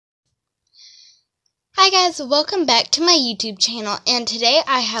Hi guys, welcome back to my YouTube channel, and today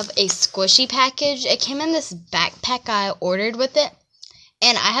I have a squishy package. It came in this backpack I ordered with it,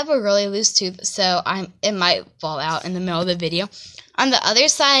 and I have a really loose tooth, so it might fall out in the middle of the video. On the other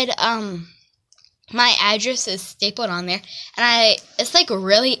side, my address is stapled on there, and it's like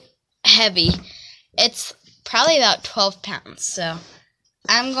really heavy. It's probably about 12 pounds, so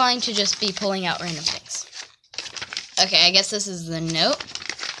I'm going to just be pulling out random things. Okay, I guess this is the note.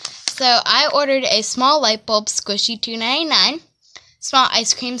 So I ordered a small light bulb, squishy $2.99, small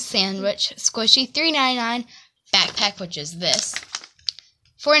ice cream sandwich, squishy $3.99, backpack, which is this,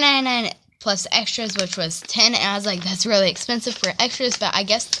 $4.99 plus extras, which was $10, and I was like, that's really expensive for extras, but I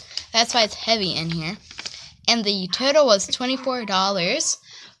guess that's why it's heavy in here. And the total was $24,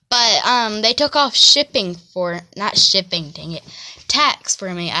 but they took off shipping not shipping, dang it, tax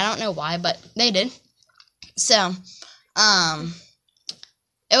for me. I don't know why, but they did. So,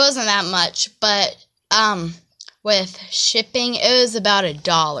 it wasn't that much, but with shipping, it was about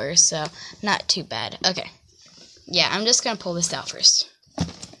 $1, so not too bad. Okay, yeah, I'm just gonna pull this out first.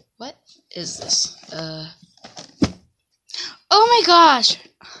 What is this? Oh my gosh,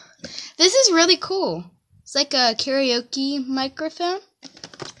 this is really cool. It's like a karaoke microphone.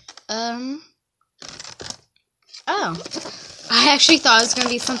 Oh, I actually thought it was gonna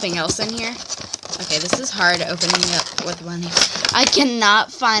be something else in here. Okay, this is hard opening up with one hand. I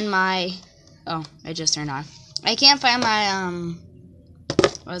cannot find my... Oh, it just turned on. I can't find my,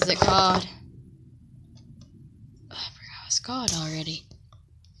 what is it called? Oh, I forgot what it's called already.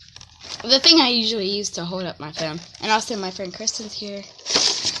 The thing I usually use to hold up my phone. And also my friend Kristen's here.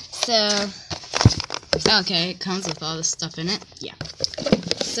 So, okay, it comes with all this stuff in it. Yeah.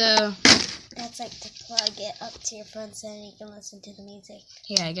 So... That's like to plug it up to your phone so you can listen to the music.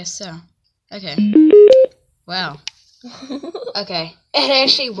 Yeah, I guess so. Okay. Wow. Okay. It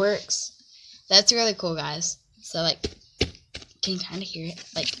actually works. That's really cool, guys. So, like, can you kind of hear it?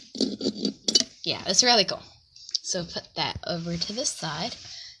 Like, yeah, it's really cool. So, put that over to the side.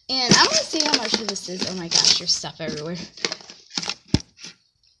 And I want to see how much this is. Oh my gosh, there's stuff everywhere.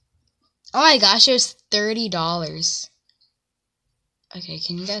 Oh my gosh, there's $30. Okay,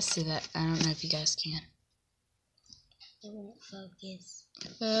 can you guys see that? I don't know if you guys can. It won't focus.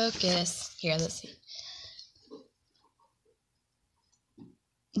 Focus. Here, let's see.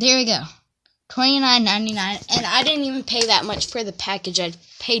 There we go. $29.99, and I didn't even pay that much for the package. I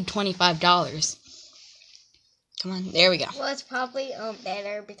paid $25. Come on, there we go. Well, it's probably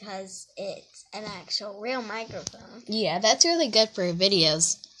better because it's an actual real microphone. Yeah, that's really good for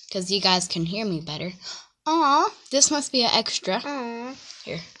videos because you guys can hear me better. Aw, this must be an extra. Aww.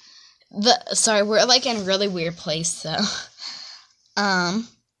 Here. Sorry, we're like in a really weird place, so.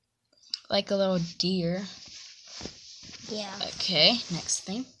 Like a little deer. Yeah. Okay, next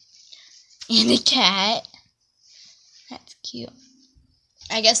thing. And a cat. That's cute.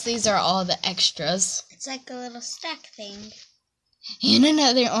 I guess these are all the extras. It's like a little stack thing. And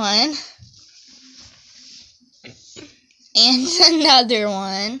another one. And another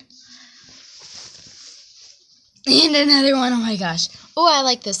one. And another one. Oh my gosh. Oh, I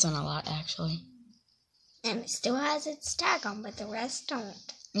like this one a lot, actually. And it still has its tag on, but the rest don't.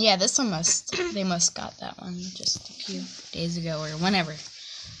 Yeah, this one they must got that one just a few days ago or whenever.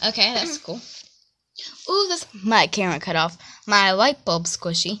 Okay, that's cool. Ooh, my camera cut off. My light bulb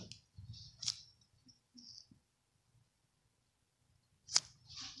squishy.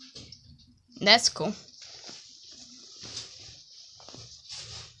 That's cool.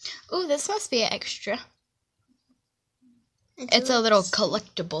 Ooh, this must be an extra. It's a little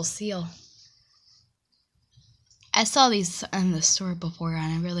collectible seal. I saw these in the store before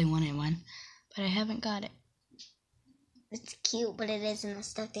and I really wanted one, but I haven't got it. It's cute, but it isn't a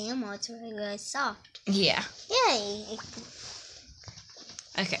stuffed animal. It's really, really soft. Yeah. Yay!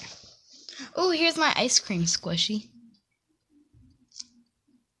 Okay. Oh, here's my ice cream squishy.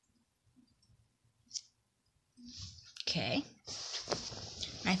 Okay.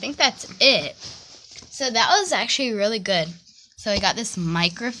 I think that's it. So that was actually really good. So I got this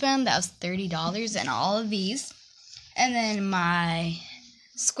microphone that was $30 and all of these. And then my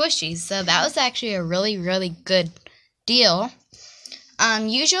squishies. So that was actually a really, really good deal.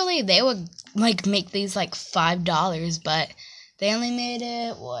 Usually they would like make these like $5, but they only made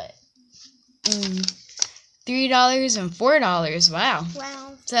it what? $3 and $4. Wow.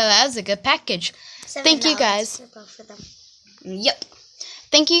 Wow. So that was a good package. Thank you guys. For both of them. Yep.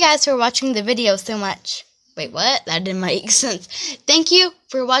 Thank you guys for watching the video so much. Wait, what? That didn't make sense. Thank you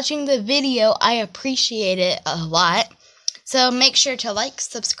for watching the video. I appreciate it a lot. So make sure to like,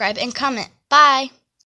 subscribe, and comment. Bye.